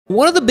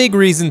One of the big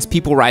reasons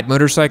people ride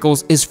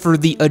motorcycles is for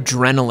the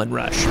adrenaline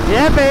rush.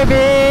 Yeah,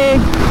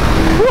 baby!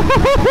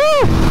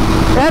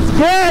 That's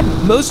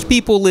good! Most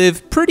people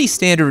live pretty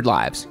standard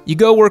lives. You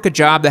go work a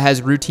job that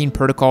has routine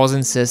protocols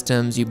and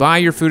systems, you buy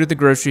your food at the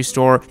grocery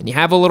store, and you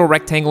have a little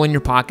rectangle in your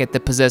pocket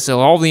that possesses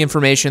all the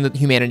information that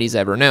humanity's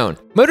ever known.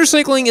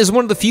 Motorcycling is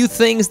one of the few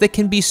things that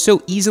can be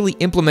so easily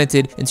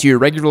implemented into your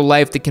regular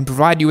life that can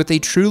provide you with a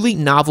truly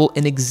novel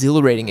and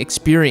exhilarating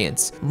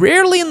experience.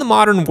 Rarely in the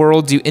modern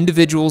world do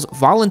individuals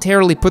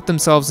voluntarily put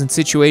themselves in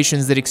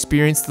situations that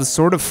experience the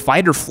sort of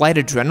fight or flight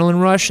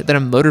adrenaline rush that a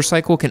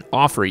motorcycle can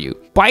offer you.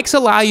 Bikes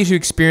allow you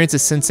to experience a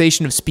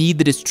sensation of speed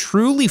that is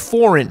truly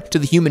foreign to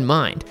the human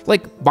mind.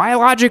 Like,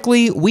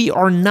 biologically, we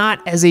are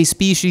not as a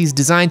species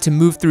designed to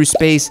move through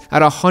space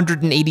at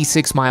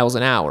 186 miles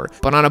an hour,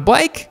 but on a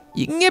bike,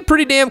 you can get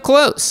pretty damn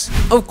close.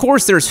 Of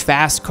course, there's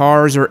fast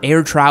cars or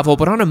air travel,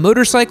 but on a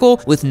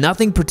motorcycle, with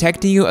nothing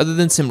protecting you other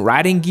than some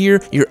riding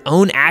gear, your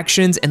own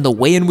actions and the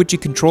way in which you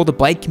control the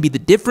bike can be the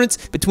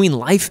difference between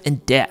life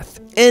and death.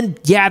 And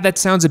yeah, that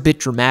sounds a bit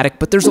dramatic,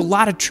 but there's a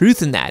lot of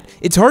truth in that.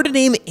 It's hard to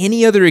name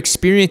any other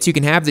experience you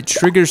can have that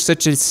triggers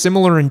such a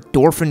similar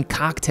endorphin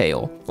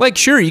cocktail. Like,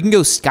 sure, you can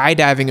go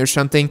skydiving or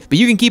something, but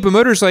you can keep a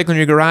motorcycle in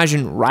your garage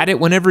and ride it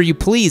whenever you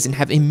please and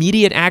have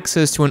immediate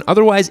access to an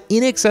otherwise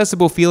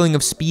inaccessible feeling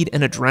of speed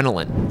and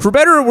adrenaline. For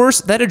better or worse,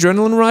 that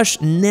adrenaline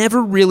rush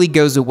never really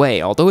goes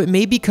away, although it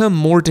may become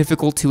more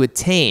difficult to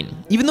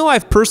attain. Even though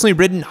I've personally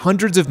ridden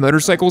hundreds of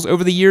motorcycles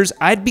over the years,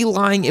 I'd be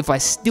lying if I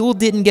still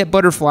didn't get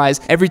butterflies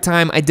every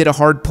time I did a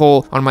hard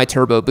pull on my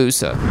Turbo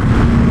Hayabusa.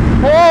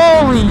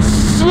 Holy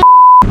shit!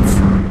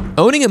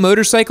 Owning a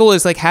motorcycle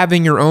is like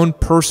having your own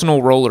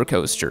personal roller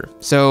coaster,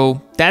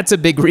 so that's a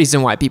big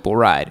reason why people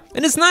ride.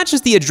 And it's not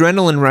just the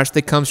adrenaline rush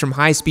that comes from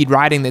high-speed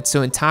riding that's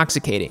so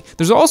intoxicating.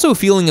 There's also a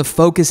feeling of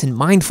focus and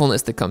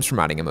mindfulness that comes from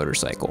riding a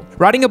motorcycle.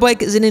 Riding a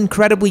bike is an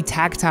incredibly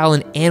tactile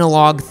and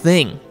analog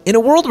thing. In a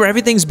world where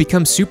everything's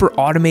become super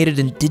automated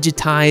and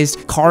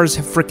digitized, cars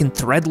have freaking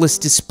threadless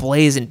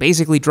displays and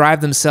basically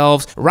drive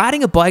themselves,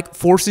 riding a bike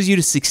forces you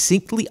to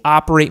succinctly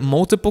operate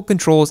multiple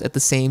controls at the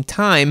same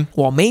time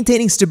while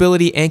maintaining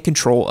stability and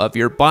control of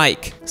your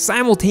bike.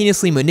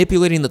 Simultaneously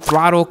manipulating the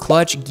throttle,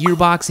 clutch,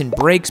 gearbox, and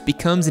brakes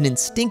becomes an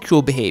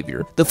instinctual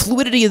behavior. The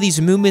fluidity of these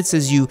movements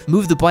as you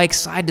move the bike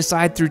side to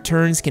side through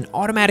turns can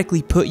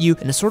automatically put you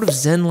in a sort of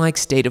zen-like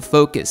state of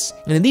focus.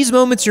 And in these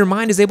moments, your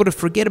mind is able to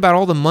forget about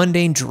all the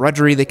mundane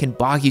drudgery that can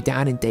bog you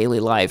down in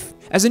daily life.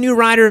 As a new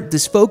rider,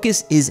 this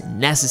focus is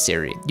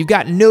necessary. You've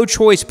got no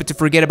choice but to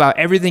forget about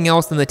everything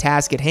else than the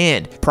task at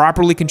hand,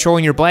 properly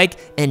controlling your bike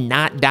and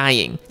not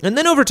dying. And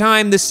then over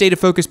time, this state of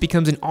focus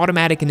becomes an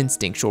automatic and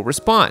instinctual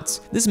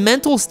response. This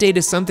mental state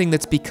is something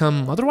that's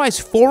become otherwise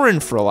foreign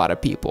for a lot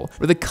of people,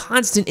 where the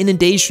constant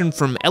inundation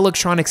from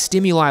electronic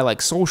stimuli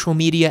like social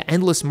media,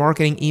 endless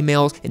marketing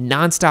emails, and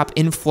nonstop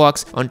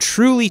influx on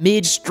truly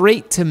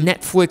mid-straight to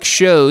Netflix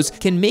shows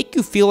can make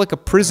you feel like a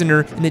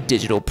prisoner in a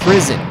digital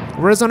prison.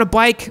 Whereas on a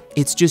bike,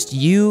 it's just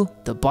you,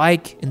 the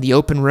bike, and the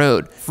open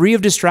road, free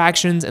of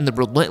distractions and the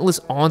relentless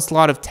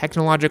onslaught of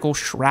technological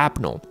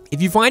shrapnel.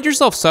 If you find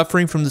yourself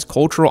suffering from this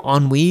cultural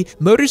ennui,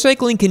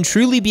 motorcycling can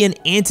truly be an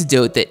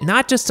antidote that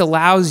not just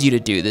allows you to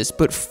do this,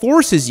 but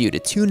forces you to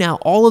tune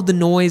out all of the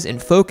noise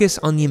and focus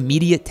on the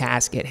immediate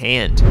task at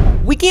hand.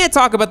 We can't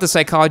talk about the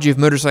psychology of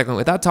motorcycling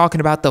without talking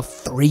about the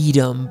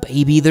freedom,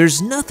 baby.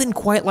 There's nothing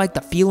quite like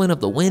the feeling of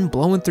the wind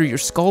blowing through your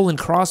skull and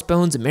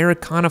crossbones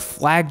Americana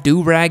flag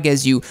do-rag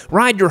as you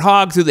ride your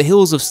hog through the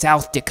hills of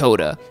South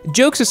Dakota.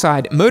 Jokes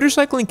aside,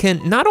 motorcycling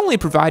can not only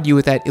provide you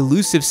with that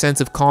elusive sense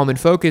of calm and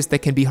focus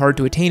that can be hard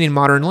to attain in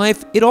modern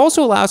life, it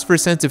also allows for a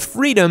sense of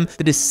freedom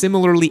that is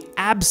similarly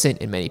absent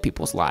in many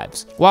people's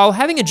lives. While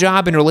having a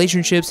job and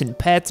relationships and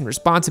pets and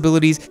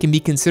responsibilities can be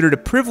considered a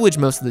privilege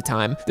most of the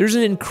time, there's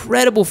an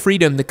incredible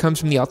freedom that comes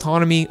from the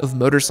autonomy of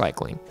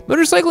motorcycling.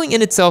 Motorcycling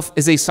in itself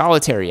is a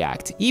solitary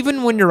act.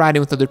 Even when you're riding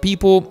with other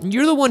people,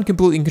 you're the one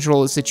completely in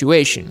control of the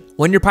situation.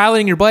 When you're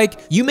piloting your bike,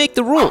 you make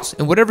the rules,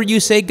 and whatever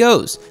you say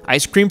goes.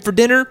 Ice cream for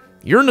dinner?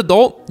 You're an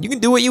adult, you can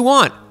do what you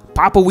want.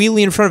 Pop a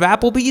wheelie in front of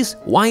Applebee's?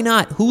 Why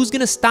not? Who's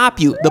gonna stop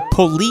you? The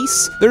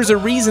police? There's a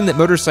reason that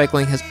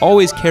motorcycling has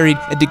always carried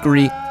a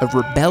degree of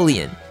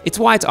rebellion. It's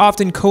why it's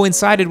often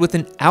coincided with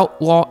an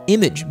outlaw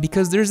image,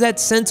 because there's that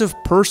sense of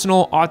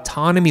personal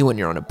autonomy when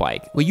you're on a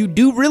bike, where you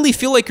do really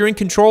feel like you're in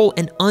control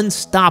and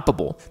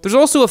unstoppable. There's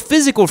also a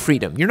physical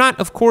freedom. You're not,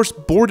 of course,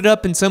 boarded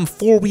up in some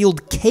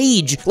four-wheeled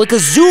cage like a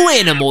zoo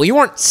animal. You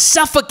aren't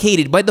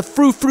suffocated by the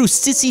frou-frou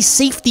sissy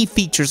safety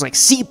features like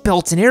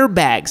seatbelts and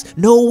airbags.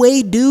 No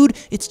way, dude.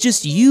 It's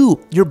just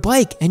you, your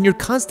bike, and your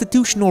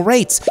constitutional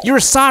rights. You're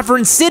a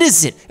sovereign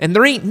citizen, and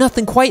there ain't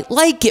nothing quite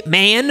like it,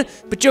 man.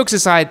 But jokes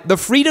aside, the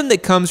freedom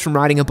that comes from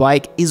riding a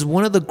bike is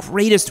one of the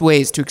greatest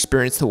ways to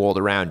experience the world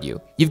around you.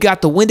 You've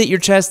got the wind at your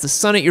chest, the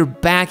sun at your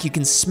back, you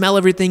can smell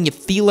everything, you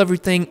feel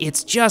everything,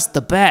 it's just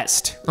the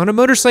best. On a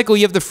motorcycle,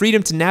 you have the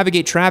freedom to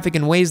navigate traffic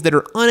in ways that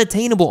are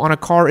unattainable on a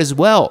car as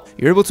well.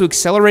 You're able to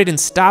accelerate and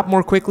stop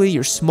more quickly,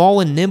 you're small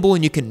and nimble,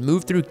 and you can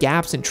move through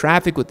gaps in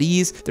traffic with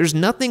ease. There's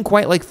nothing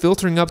quite like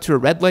filtering up to a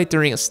red light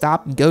during a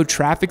stop-and-go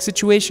traffic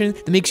situation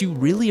that makes you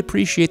really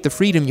appreciate the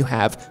freedom you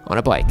have on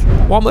a bike.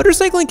 While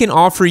motorcycling can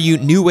offer you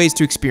new ways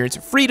to experience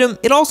freedom,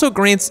 it also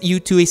grants you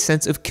to a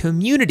sense of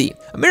community.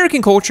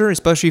 American culture,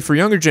 especially for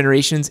younger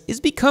generations, is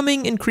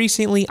becoming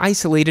increasingly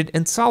isolated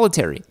and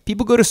solitary.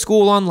 People go to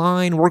school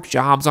online, work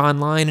jobs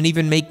online, and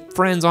even make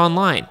friends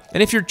online.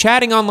 And if you're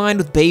chatting online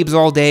with babes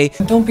all day,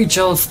 don't be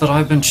jealous that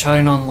I've been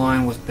chatting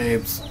online with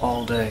babes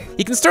all day.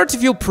 You can start to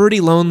feel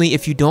pretty lonely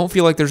if you don't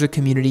feel like there's a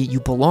community you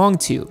belong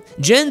to.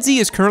 Gen Z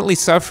is currently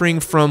suffering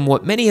from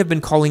what many have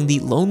been calling the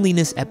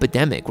loneliness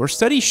epidemic, where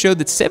studies showed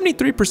that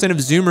 73% of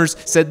Zoomers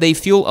said they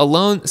feel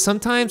alone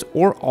sometimes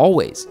or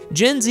always.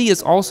 Gen Z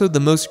is also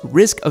the most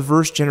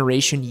risk-averse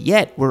generation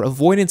yet, where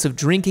avoidance of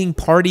drinking,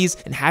 parties,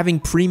 and having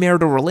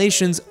premarital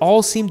relations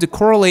all seem to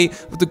correlate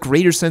with a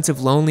greater sense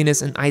of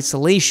loneliness and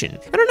isolation.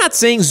 And I'm not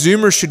saying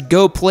Zoomers should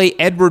go play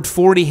Edward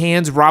 40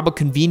 Hands, rob a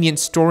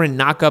convenience store, and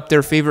knock up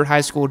their favorite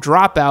high school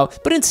dropout,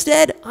 but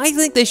instead, I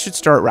think they should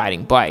start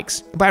riding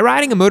bikes. By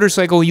riding a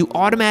motorcycle, you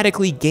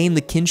automatically gain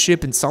the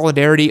kinship and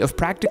solidarity of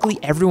practically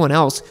everyone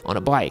else on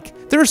a bike.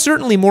 There are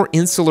certainly more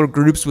insular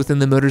groups within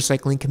the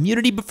motorcycling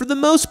community, but for the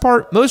most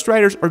part, most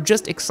riders are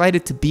just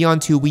excited to be on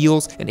two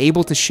wheels and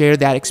able to share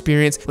that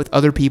experience with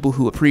other people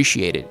who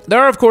appreciate it.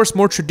 There are, of course,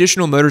 more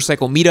traditional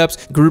motorcycle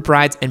meetups, group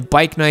rides, and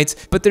bike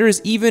nights, but there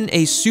is even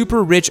a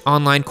super rich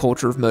online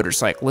culture of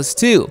motorcyclists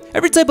too.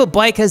 Every type of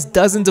bike has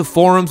dozens of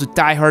forums with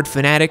diehard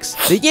fanatics.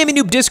 The Yami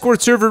Noob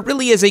Discord server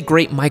really is a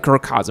great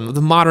microcosm of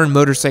the modern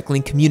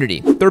motorcycling community.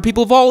 There are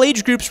people of all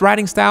age groups,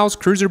 riding styles,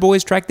 cruiser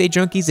boys, track day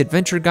junkies,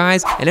 adventure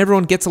guys, and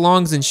everyone gets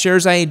along and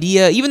shares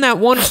idea, even that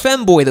one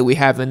femboy that we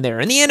have in there,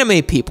 and the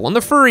anime people, and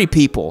the furry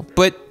people.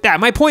 But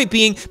my point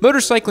being,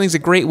 motorcycling is a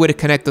great way to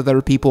connect with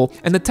other people,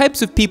 and the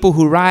types of people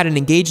who ride and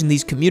engage in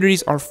these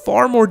communities are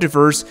far more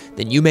diverse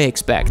than you may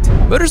expect.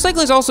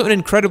 Motorcycling is also an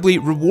incredibly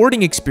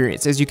rewarding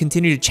experience as you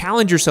continue to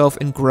challenge yourself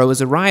and grow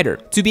as a rider.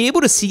 To be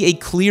able to see a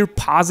clear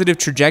positive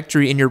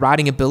trajectory in your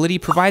riding ability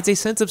provides a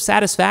sense of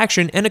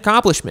satisfaction and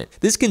accomplishment.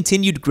 This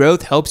continued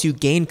growth helps you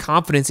gain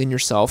confidence in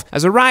yourself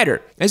as a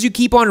rider. As you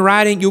keep on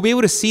riding, you'll be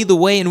able to see the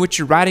way in which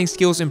your riding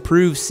skills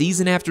improve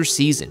season after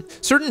season.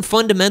 Certain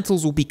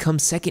fundamentals will become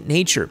second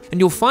nature, and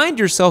you'll find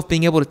yourself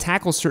being able to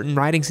tackle certain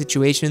riding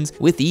situations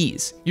with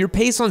ease. Your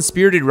pace on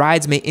spirited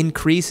rides may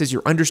increase as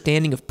your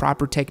understanding of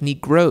proper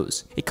technique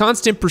grows. A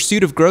constant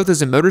pursuit of growth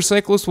as a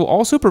motorcyclist will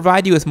also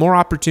provide you with more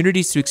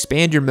opportunities to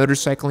expand your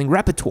motorcycling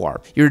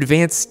repertoire. Your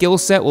advanced skill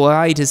set will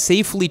allow you to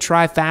safely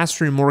try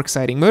faster and more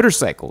exciting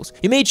motorcycles.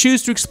 You may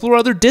choose to explore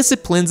other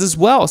disciplines as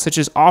well, such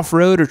as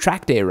off-road or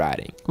track day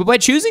riding. But by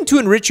choosing to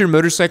enrich your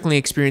motorcycling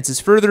experiences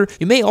further,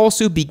 you may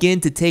also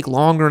begin to take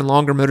longer and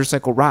longer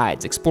motorcycle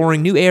rides,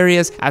 exploring new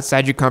areas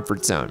outside your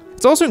comfort zone.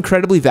 It's also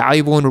incredibly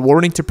valuable and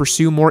rewarding to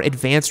pursue more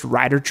advanced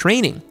rider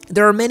training.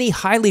 There are many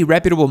highly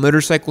reputable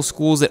motorcycle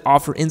schools that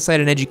offer insight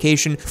and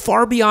education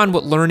far beyond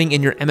what learning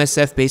in your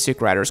MSF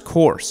Basic Riders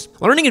course.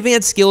 Learning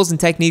advanced skills and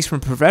techniques from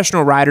a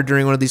professional rider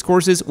during one of these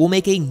courses will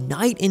make a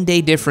night and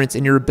day difference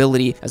in your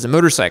ability as a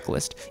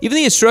motorcyclist. Even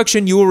the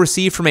instruction you will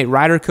receive from a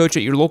rider coach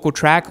at your local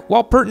track,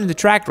 while pertinent to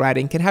track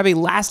riding, can have a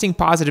lasting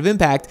positive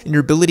impact in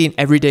your ability in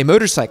everyday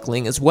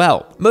motorcycling as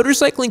well.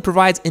 Motorcycling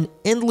provides an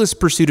endless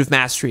pursuit of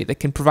mastery that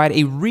can provide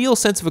a real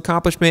sense of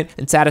accomplishment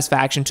and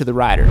satisfaction to the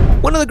rider.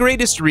 One of the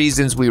greatest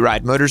reasons we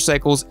ride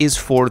motorcycles is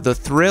for the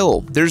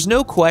thrill. There's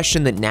no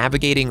question that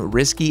navigating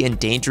risky and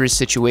dangerous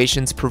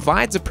situations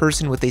provides a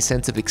person with a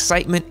sense of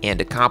excitement and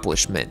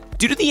accomplishment.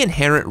 Due to the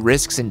inherent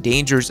risks and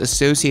dangers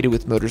associated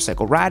with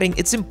motorcycle riding,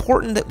 it's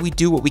important that we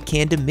do what we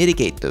can to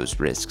mitigate those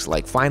risks,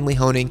 like finely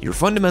honing your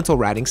fundamental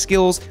riding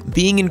skills,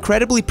 being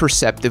incredibly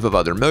perceptive of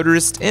other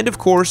motorists, and of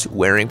course,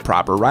 wearing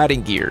proper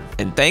riding gear.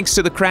 And thanks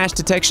to the crash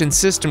detection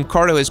system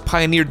Cardo has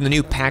pioneered in the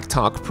new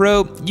PackTalk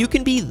Pro, you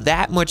can be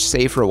that much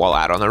safer while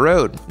out on the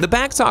road. The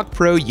PackTalk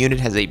Pro unit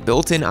has a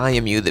built-in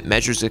IMU that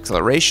measures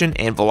acceleration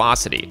and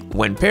velocity.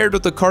 When paired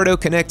with the Cardo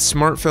Connect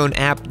smartphone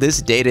app,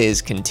 this data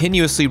is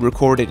continuously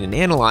recorded and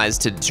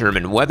analyzed to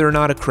determine whether or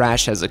not a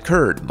crash has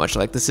occurred, much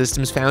like the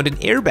systems found in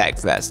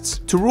airbag vests.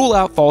 To rule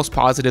out false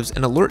positives,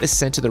 an alert is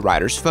sent to the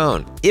rider's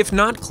phone. If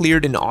not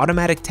cleared, an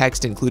automatic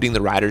text including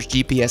the rider's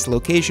GPS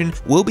location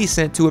will be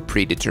sent to a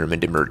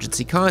predetermined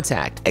emergency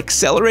contact,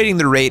 accelerating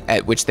the rate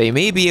at which they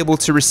may be able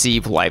to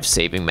receive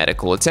life-saving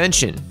medical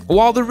attention.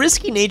 While the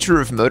risky nature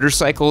of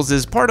motorcycles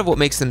is part of what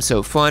makes them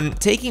so fun,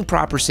 taking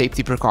proper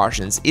safety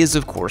precautions is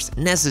of course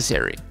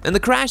necessary. And the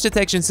crash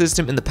detection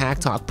system in the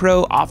PackTalk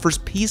Pro offers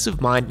peace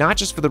of mind not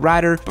just for the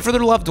rider, but for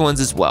their loved ones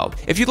as well.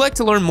 If you'd like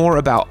to learn more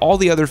about all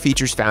the other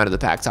features found in the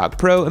PackTalk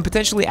Pro and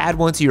potentially add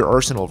one to your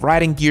arsenal of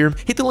riding gear,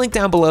 hit the link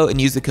down below and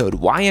use the code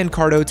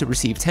YNCardo to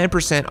receive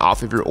 10%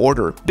 off of your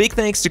order. Big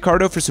thanks to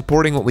Cardo for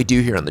supporting what we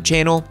do here on the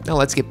channel. Now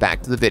let's get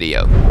back to the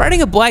video.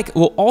 Riding a bike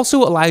will also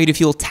also allow you to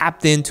feel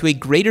tapped into a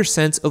greater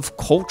sense of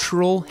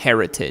cultural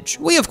heritage.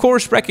 We of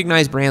course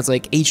recognize brands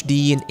like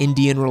HD and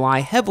Indian rely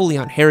heavily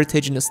on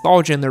heritage and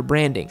nostalgia in their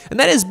branding, and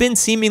that has been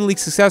seemingly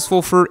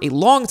successful for a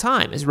long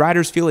time as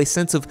riders feel a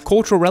sense of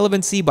cultural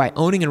relevancy by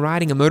owning and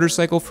riding a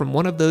motorcycle from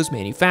one of those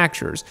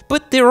manufacturers.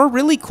 But there are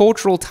really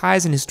cultural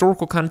ties and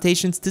historical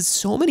connotations to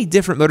so many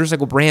different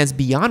motorcycle brands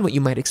beyond what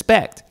you might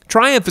expect.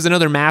 Triumph is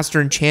another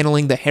master in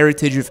channeling the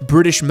heritage of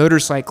British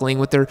motorcycling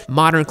with their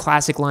modern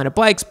classic line of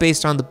bikes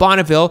based on the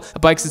Bonneville, a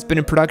bike that's been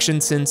in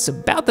production since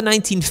about the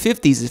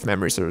 1950s if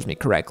memory serves me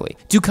correctly.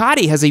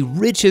 Ducati has a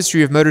rich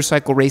history of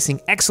motorcycle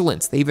racing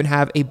excellence. They even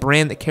have a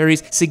brand that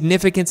carries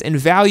significance and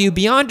value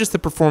beyond just the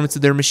performance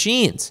of their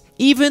machines.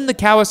 Even the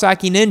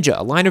Kawasaki Ninja,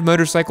 a line of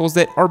motorcycles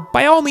that are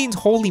by all means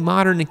wholly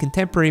modern and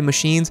contemporary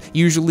machines,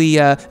 usually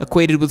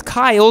equated with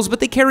Kyles, but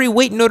they carry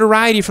weight and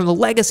notoriety from the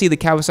legacy the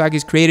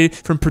Kawasaki's created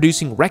from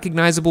producing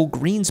recognizable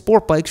green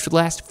sport bikes for the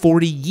last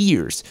 40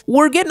 years.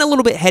 We're getting a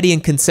little bit heady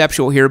and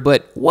conceptual here,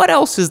 but what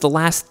else is the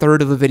last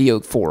third of the video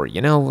for?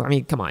 You know, I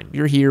mean, come on,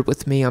 you're here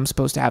with me, I'm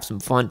supposed to have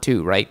some fun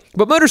too, right?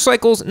 But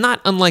motorcycles,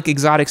 not unlike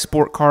exotic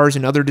sport cars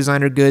and other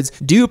designer goods,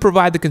 do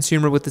provide the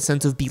consumer with a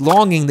sense of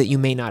belonging that you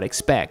may not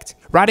expect.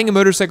 Riding a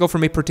motorcycle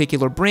from a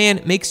particular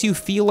brand makes you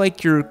feel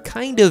like you're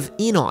kind of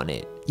in on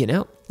it, you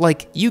know?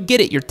 Like, you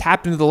get it, you're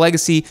tapped into the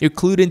legacy, you're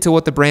clued into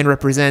what the brand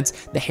represents,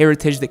 the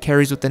heritage that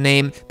carries with the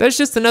name. That's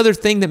just another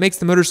thing that makes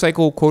the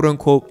motorcycle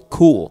quote-unquote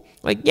cool.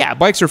 Like, yeah,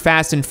 bikes are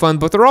fast and fun,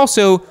 but they're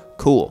also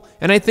cool.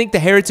 And I think the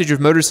heritage of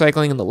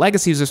motorcycling and the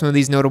legacies of some of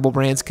these notable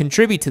brands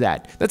contribute to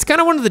that. That's kind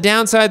of one of the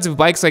downsides of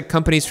bikes like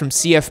companies from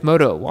CF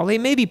Moto. While they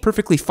may be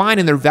perfectly fine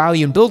in their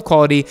value and build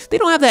quality, they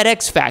don't have that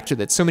X factor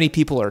that so many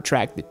people are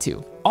attracted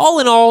to.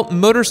 All in all,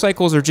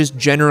 motorcycles are just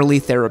generally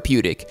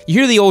therapeutic. You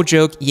hear the old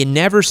joke, you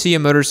never see a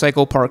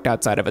motorcycle parked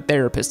outside of a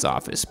therapist's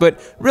office,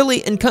 but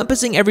really,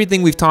 encompassing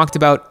everything we've talked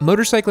about,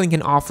 motorcycling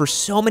can offer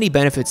so many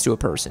benefits to a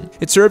person.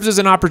 It serves as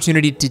an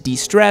opportunity to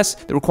de-stress,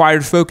 the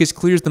required focus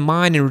clears the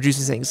mind and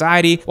reduces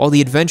anxiety, while the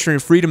adventure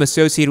and freedom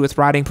associated with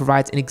riding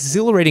provides an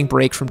exhilarating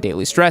break from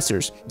daily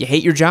stressors. You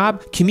hate your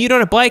job? Commute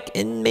on a bike,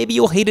 and maybe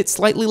you'll hate it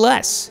slightly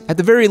less. At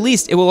the very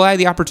least, it will allow you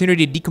the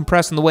opportunity to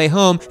decompress on the way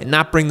home and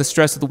not bring the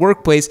stress of the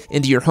workplace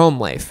into your home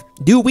life.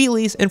 Do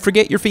wheelies and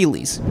forget your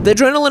feelies. The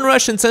adrenaline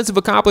rush and sense of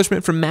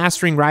accomplishment from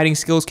mastering riding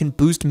skills can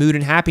boost mood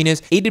and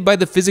happiness, aided by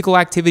the physical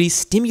activity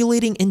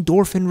stimulating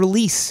endorphin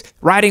release.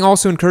 Riding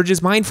also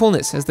encourages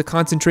mindfulness, as the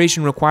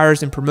concentration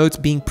requires and promotes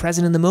being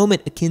present in the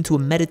moment, akin to a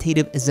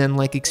meditative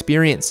Zen-like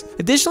experience.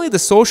 Additionally, the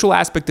social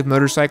aspect of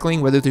motorcycling,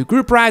 whether through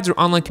group rides or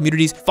online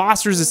communities,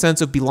 fosters a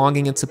sense of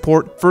belonging and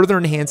support, further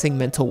enhancing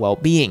mental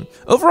well-being.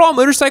 Overall,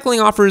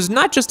 motorcycling offers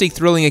not just a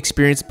thrilling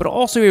experience, but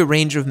also a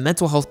range of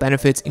mental health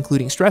benefits,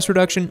 including stress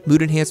reduction,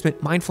 mood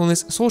enhancement,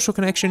 mindfulness, social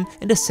connection,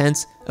 and a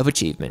sense of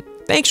achievement.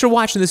 Thanks for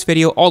watching this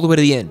video all the way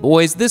to the end,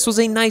 boys. This was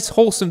a nice,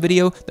 wholesome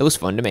video that was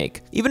fun to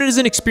make. Even as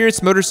an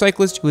experienced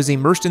motorcyclist who is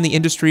immersed in the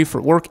industry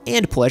for work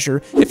and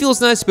pleasure, it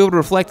feels nice to be able to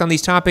reflect on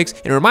these topics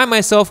and remind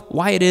myself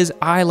why it is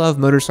I love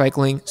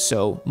motorcycling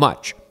so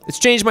much. It's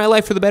changed my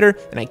life for the better,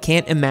 and I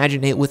can't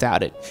imagine it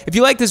without it. If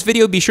you like this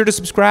video, be sure to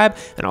subscribe,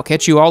 and I'll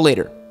catch you all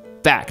later.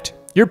 Fact: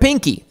 your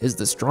pinky is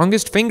the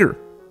strongest finger.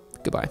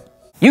 Goodbye.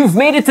 You've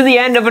made it to the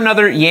end of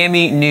another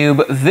Yammy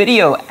Noob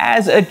video.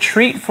 As a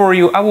treat for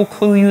you, I will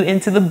clue you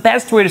into the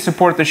best way to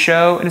support the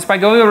show, and it's by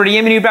going over to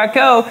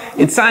yammynoob.co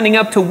and signing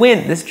up to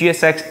win this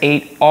GSX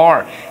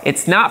 8R.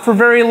 It's not for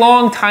very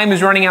long, time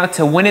is running out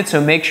to win it,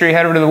 so make sure you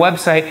head over to the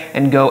website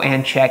and go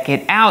and check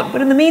it out. But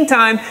in the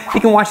meantime,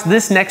 you can watch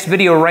this next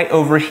video right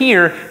over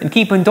here and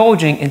keep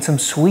indulging in some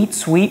sweet,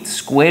 sweet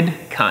squid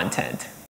content.